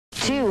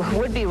Two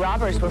would-be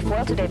robbers were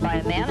foiled today by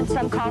a man, and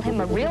some called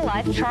him a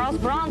real-life Charles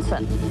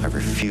Bronson. I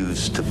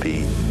refuse to be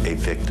a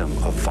victim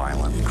of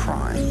violent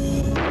crime.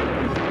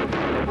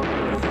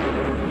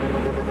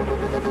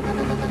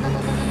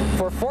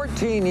 For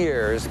 14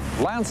 years,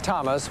 Lance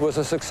Thomas was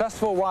a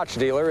successful watch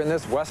dealer in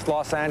this West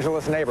Los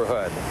Angeles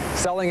neighborhood,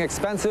 selling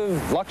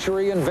expensive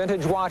luxury and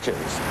vintage watches.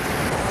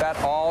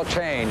 That all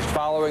changed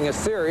following a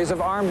series of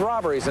armed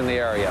robberies in the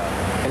area,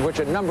 in which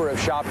a number of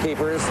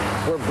shopkeepers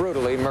were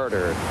brutally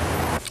murdered.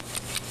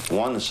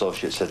 One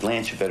associate said,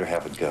 "Lance, you better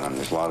have a gun.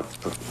 There's a lot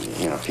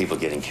of, people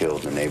getting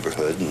killed in the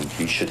neighborhood, and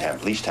you should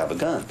at least have a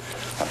gun."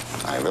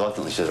 I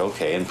reluctantly said,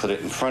 "Okay," and put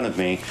it in front of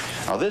me.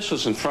 Now, this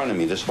was in front of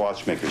me, this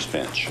watchmaker's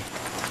bench.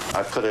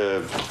 I put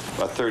a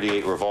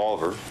 .38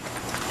 revolver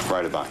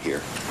right about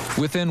here.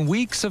 Within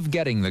weeks of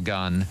getting the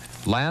gun,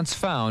 Lance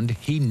found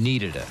he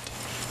needed it.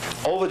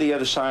 Over the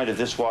other side of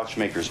this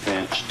watchmaker's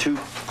bench, two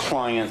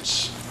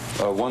clients,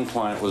 one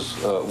client was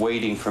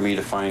waiting for me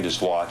to find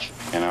his watch,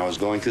 and I was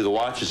going through the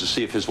watches to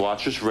see if his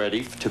watch was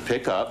ready to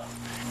pick up.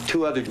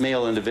 Two other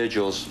male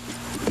individuals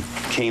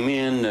came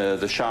in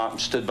the shop,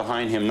 stood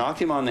behind him,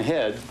 knocked him on the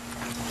head.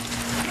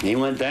 He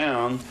went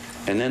down,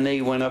 and then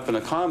they went up in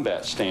a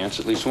combat stance,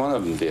 at least one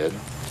of them did,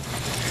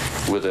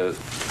 with a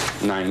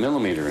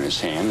 9mm in his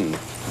hand and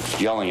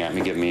yelling at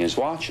me, giving me his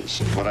watches.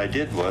 What I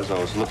did was I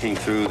was looking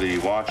through the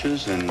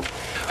watches, and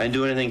I didn't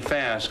do anything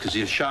fast because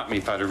he'd shot me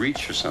if I'd have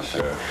reached for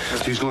something. Sure.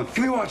 So he was going,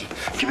 "Give me a watch,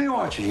 give me a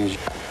watch." And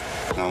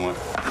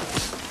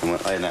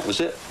and that was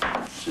it.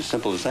 It's as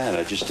simple as that.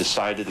 I just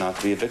decided not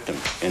to be a victim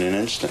in an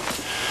instant.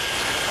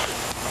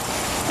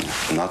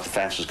 I'm not the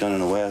fastest gun in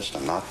the West.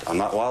 I'm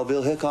not Wild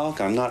Bill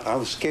Hickok. I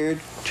was scared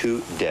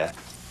to death.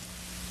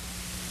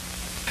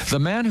 The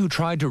man who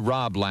tried to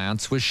rob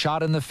Lance was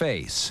shot in the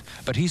face,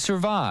 but he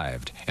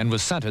survived and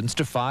was sentenced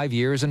to 5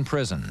 years in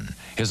prison.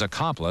 His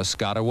accomplice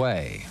got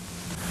away.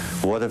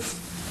 What if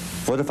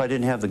I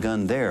didn't have the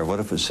gun there? What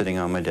if it was sitting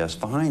on my desk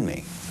behind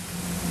me?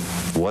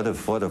 What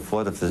if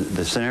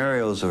the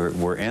scenarios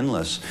were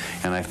endless,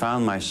 and I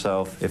found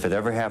myself, if it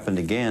ever happened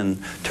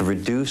again, to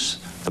reduce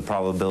the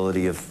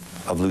probability of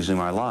losing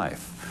my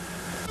life.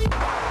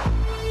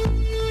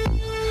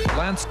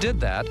 Lance did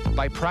that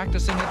by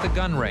practicing at the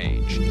gun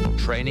range,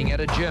 training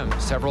at a gym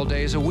several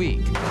days a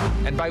week,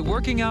 and by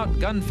working out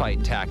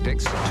gunfight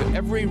tactics to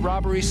every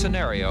robbery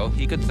scenario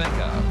he could think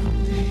of.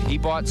 He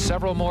bought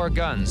several more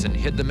guns and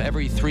hid them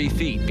every 3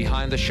 feet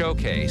behind the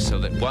showcase so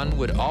that one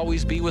would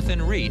always be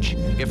within reach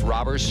if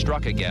robbers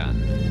struck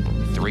again.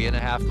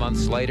 3.5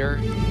 months later,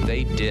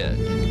 they did.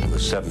 It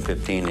was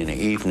 7:15 in the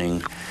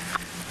evening,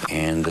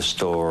 and the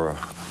store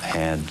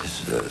had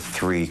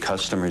 3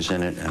 customers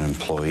in it, an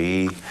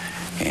employee,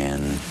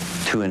 and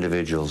 2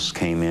 individuals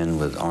came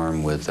in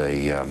armed with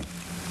a,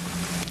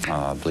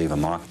 I believe, a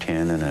Mach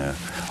 10 and an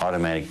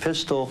automatic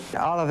pistol.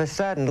 All of a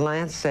sudden,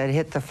 Lance said,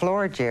 "Hit the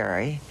floor,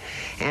 Jerry."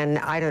 And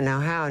I don't know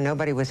how,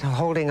 nobody was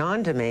holding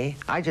on to me.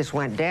 I just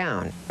went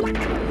down.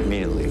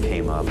 Immediately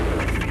came up,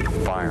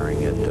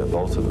 firing at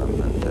both of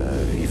them, and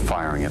he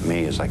firing at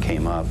me as I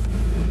came up.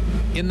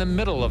 In the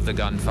middle of the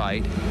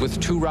gunfight, with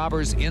 2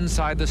 robbers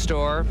inside the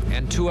store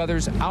and 2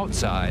 others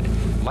outside,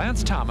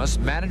 Lance Thomas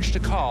managed to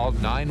call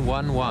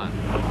 911.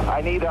 I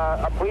need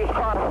a police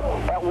car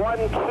at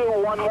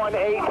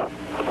 12118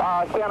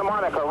 Santa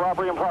Monica,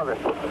 robbery in progress.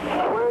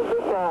 Where is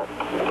this at?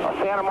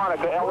 Santa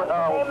Monica, What's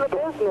the name of the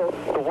business?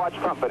 the watch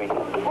company. All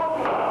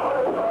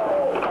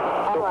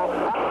right.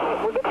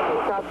 We'll get the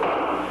police out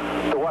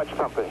there. The watch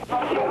company.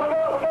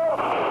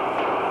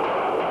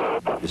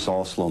 It's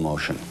all slow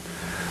motion.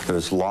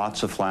 There's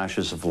lots of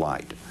flashes of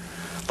light,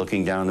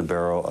 looking down the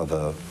barrel of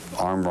an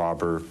armed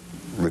robber,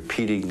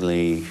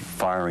 repeatedly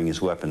firing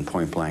his weapon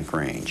point-blank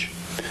range,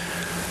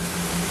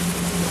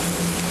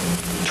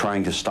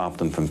 trying to stop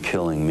them from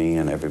killing me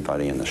and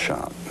everybody in the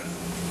shop.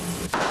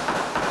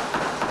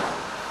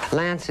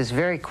 Lance is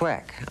very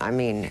quick, I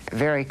mean,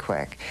 very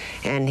quick.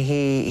 And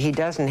he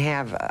doesn't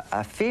have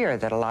a fear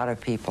that a lot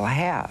of people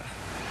have.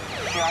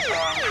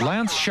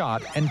 Lance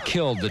shot and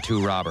killed the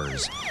 2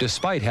 robbers,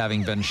 despite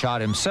having been shot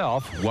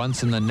himself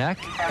once in the neck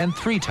and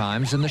 3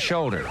 times in the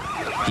shoulder.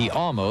 He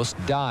almost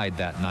died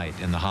that night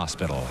in the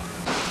hospital.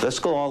 Let's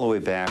go all the way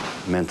back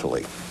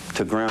mentally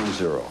to ground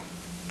zero.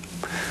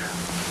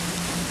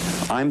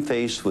 I'm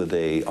faced with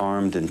an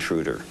armed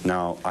intruder.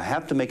 Now, I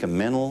have to make a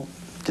mental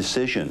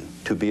decision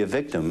to be a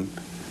victim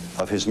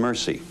of his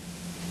mercy,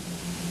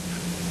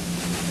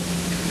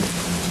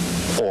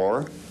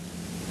 or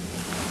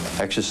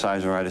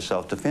exercise the right of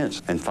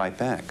self-defense and fight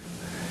back.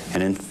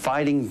 And in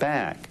fighting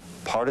back,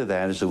 part of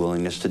that is the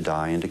willingness to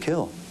die and to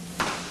kill.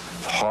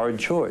 Hard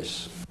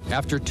choice.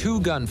 After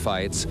 2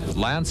 gunfights,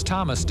 Lance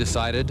Thomas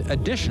decided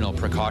additional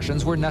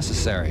precautions were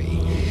necessary.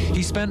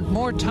 He spent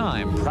more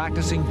time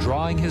practicing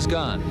drawing his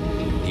gun.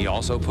 He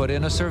also put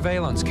in a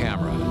surveillance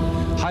camera,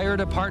 hired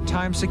a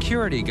part-time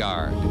security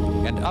guard,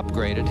 and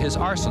upgraded his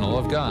arsenal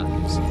of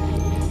guns.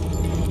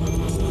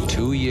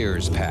 2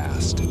 years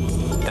passed.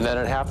 And then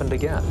it happened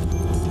again.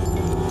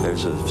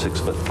 There's a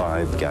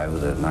 6'5" guy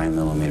with a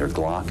 9mm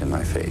Glock in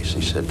my face.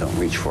 He said, "Don't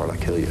reach for it, I'll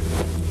kill you."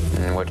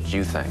 And what did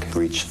you think?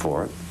 Reached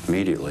for it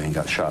immediately and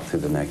got shot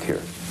through the neck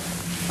here,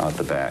 out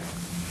the back.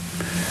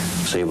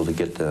 Was able to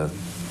get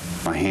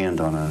my hand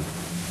on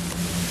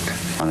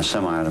a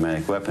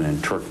semi-automatic weapon and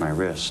torqued my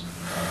wrist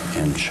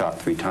and shot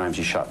 3 times.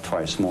 He shot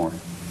twice more.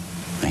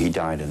 He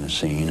died in the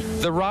scene.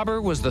 The robber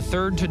was the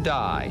third to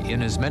die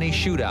in as many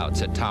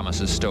shootouts at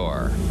Thomas's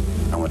store.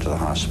 I went to the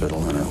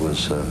hospital, and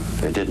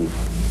it didn't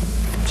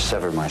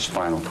sever my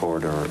spinal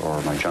cord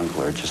or my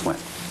jugular. It just went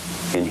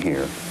in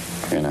here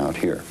and out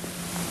here.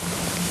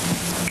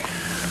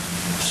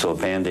 So a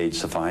Band-Aid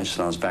sufficed,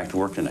 and I was back to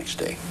work the next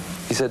day.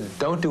 He said,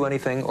 "Don't do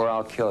anything or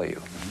I'll kill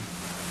you."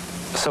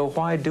 So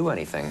why do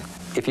anything?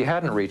 If you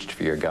hadn't reached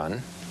for your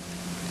gun,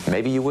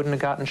 maybe you wouldn't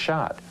have gotten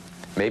shot.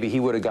 Maybe he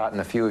would have gotten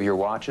a few of your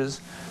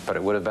watches, but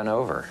it would have been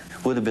over.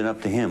 Would have been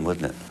up to him,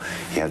 wouldn't it?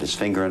 He had his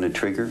finger on the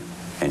trigger,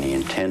 and he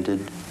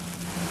intended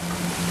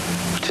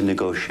to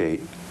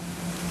negotiate.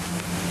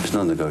 There's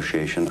no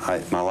negotiation.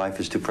 My life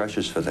is too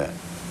precious for that.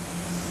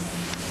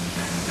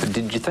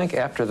 Did you think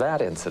after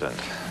that incident,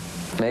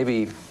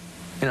 maybe,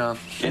 you know,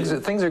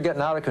 things are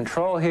getting out of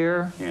control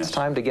here. Yes. It's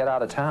time to get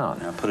out of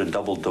town. I put a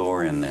double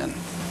door in then.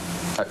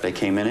 They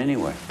came in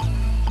anyway.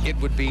 It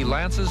would be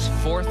Lance's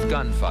 4th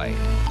gunfight.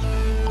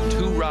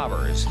 2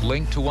 robbers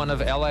linked to one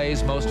of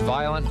LA's most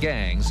violent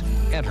gangs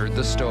entered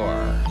the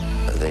store.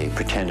 They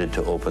pretended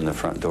to open the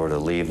front door to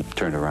leave,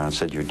 turned around,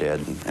 said, "You're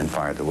dead," and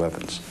fired the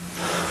weapons.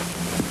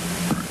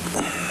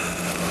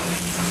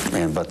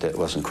 But that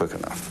wasn't quick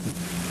enough.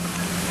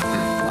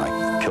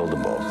 I killed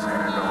them both.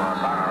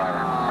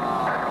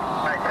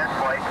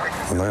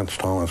 Lance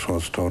Thomas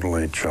was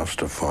totally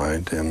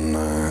justified in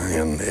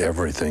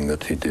everything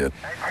that he did.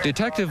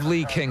 Detective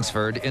Lee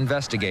Kingsford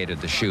investigated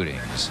the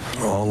shootings.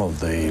 All of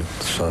the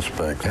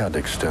suspects had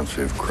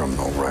extensive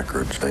criminal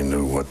records. They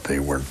knew what they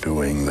were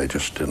doing. They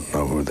just didn't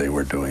know who they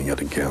were doing it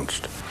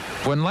against.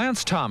 When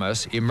Lance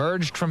Thomas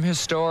emerged from his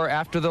store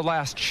after the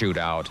last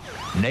shootout,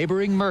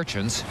 neighboring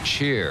merchants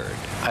cheered.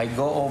 I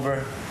go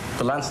over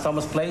to Lance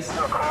Thomas' place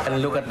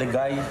and look at the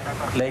guy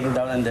laying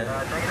down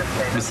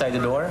beside the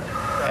door,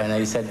 and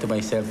I said to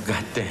myself,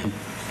 "God damn,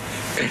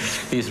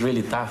 he's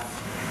really tough."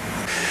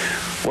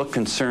 What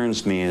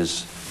concerns me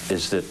is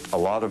that a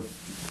lot of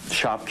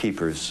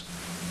shopkeepers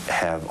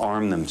have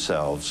armed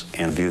themselves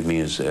and viewed me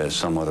as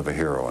somewhat of a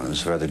hero, and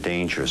it's rather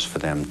dangerous for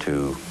them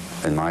to,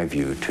 in my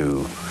view,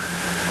 to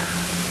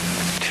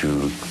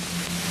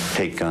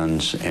take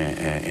guns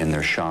in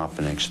their shop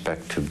and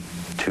expect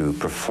to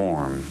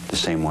perform the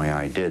same way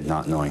I did,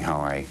 not knowing how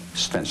I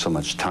spent so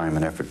much time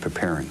and effort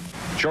preparing.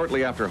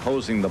 Shortly after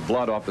hosing the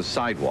blood off the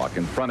sidewalk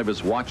in front of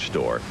his watch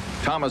store,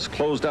 Thomas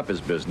closed up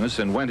his business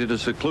and went into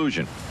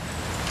seclusion.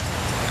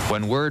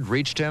 When word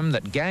reached him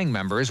that gang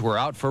members were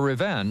out for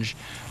revenge,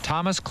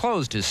 Thomas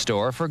closed his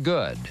store for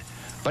good.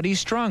 But he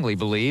strongly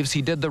believes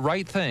he did the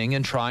right thing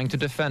in trying to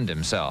defend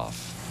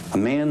himself. A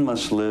man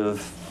must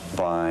live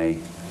by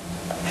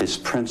his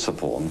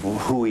principle,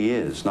 who he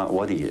is, not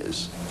what he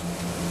is.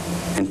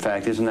 In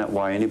fact, isn't that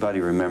why anybody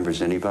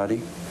remembers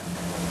anybody?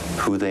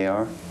 Who they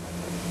are?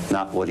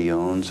 Not what he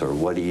owns or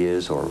what he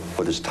is or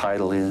what his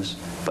title is,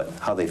 but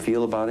how they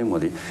feel about him.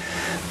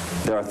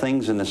 There are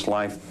things in this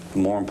life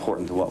more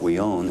important than what we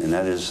own, and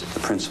that is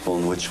the principle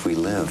in which we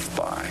live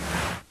by.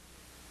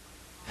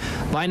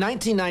 By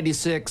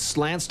 1996,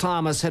 Lance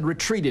Thomas had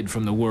retreated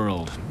from the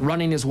world,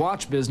 running his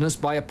watch business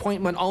by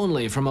appointment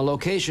only from a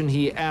location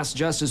he asked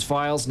Justice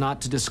Files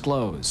not to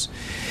disclose.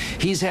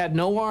 He's had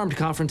no armed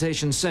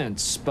confrontation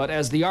since, but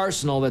as the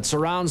arsenal that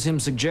surrounds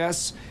him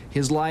suggests,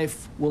 his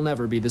life will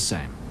never be the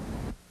same.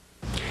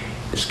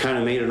 It's kind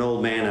of made an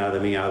old man out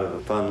of me, out of a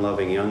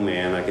fun-loving young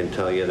man, I can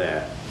tell you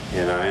that.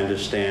 And I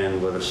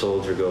understand what a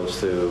soldier goes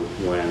through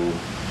when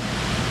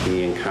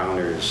he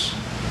encounters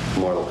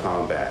mortal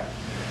combat.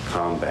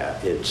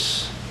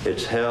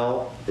 It's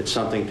hell. It's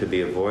something to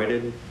be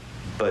avoided.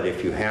 But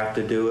if you have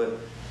to do it,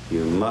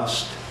 you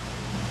must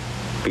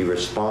be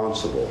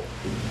responsible.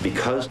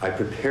 Because I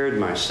prepared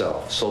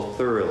myself so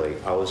thoroughly,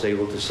 I was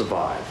able to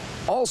survive.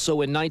 Also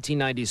in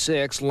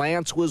 1996,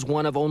 Lance was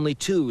one of only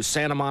 2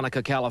 Santa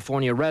Monica,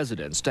 California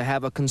residents to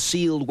have a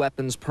concealed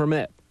weapons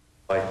permit.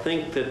 I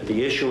think that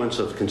the issuance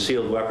of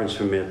concealed weapons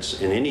permits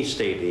in any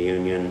state of the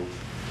Union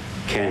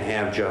can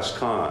have just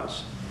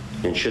cause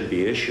and should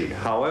be issued.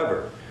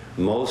 However,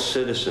 most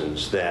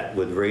citizens that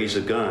would raise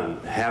a gun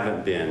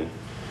haven't been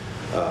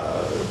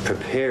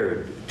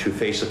prepared to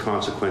face the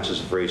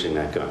consequences of raising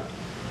that gun.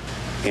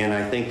 And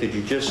I think the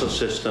judicial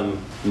system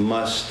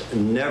must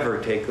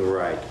never take the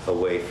right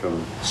away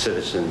from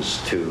citizens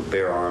to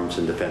bear arms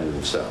and defend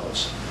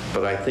themselves.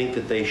 But I think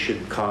that they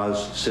should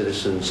cause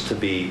citizens to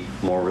be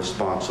more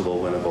responsible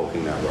when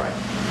invoking that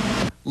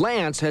right.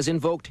 Lance has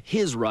invoked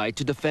his right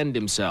to defend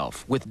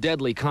himself with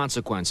deadly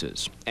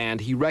consequences,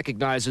 and he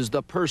recognizes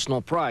the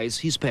personal price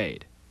he's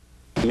paid.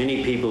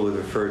 Many people would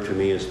refer to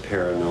me as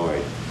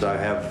paranoid. I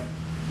have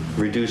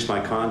reduced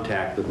my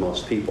contact with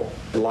most people.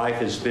 Life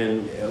has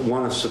been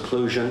one of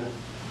seclusion,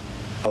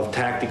 of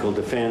tactical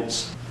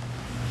defense.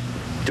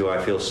 Do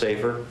I feel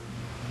safer?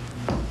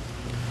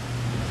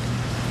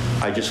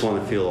 I just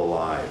want to feel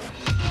alive.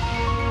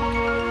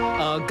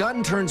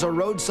 gun turns a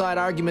roadside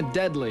argument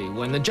deadly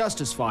when the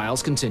Justice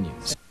Files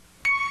continues.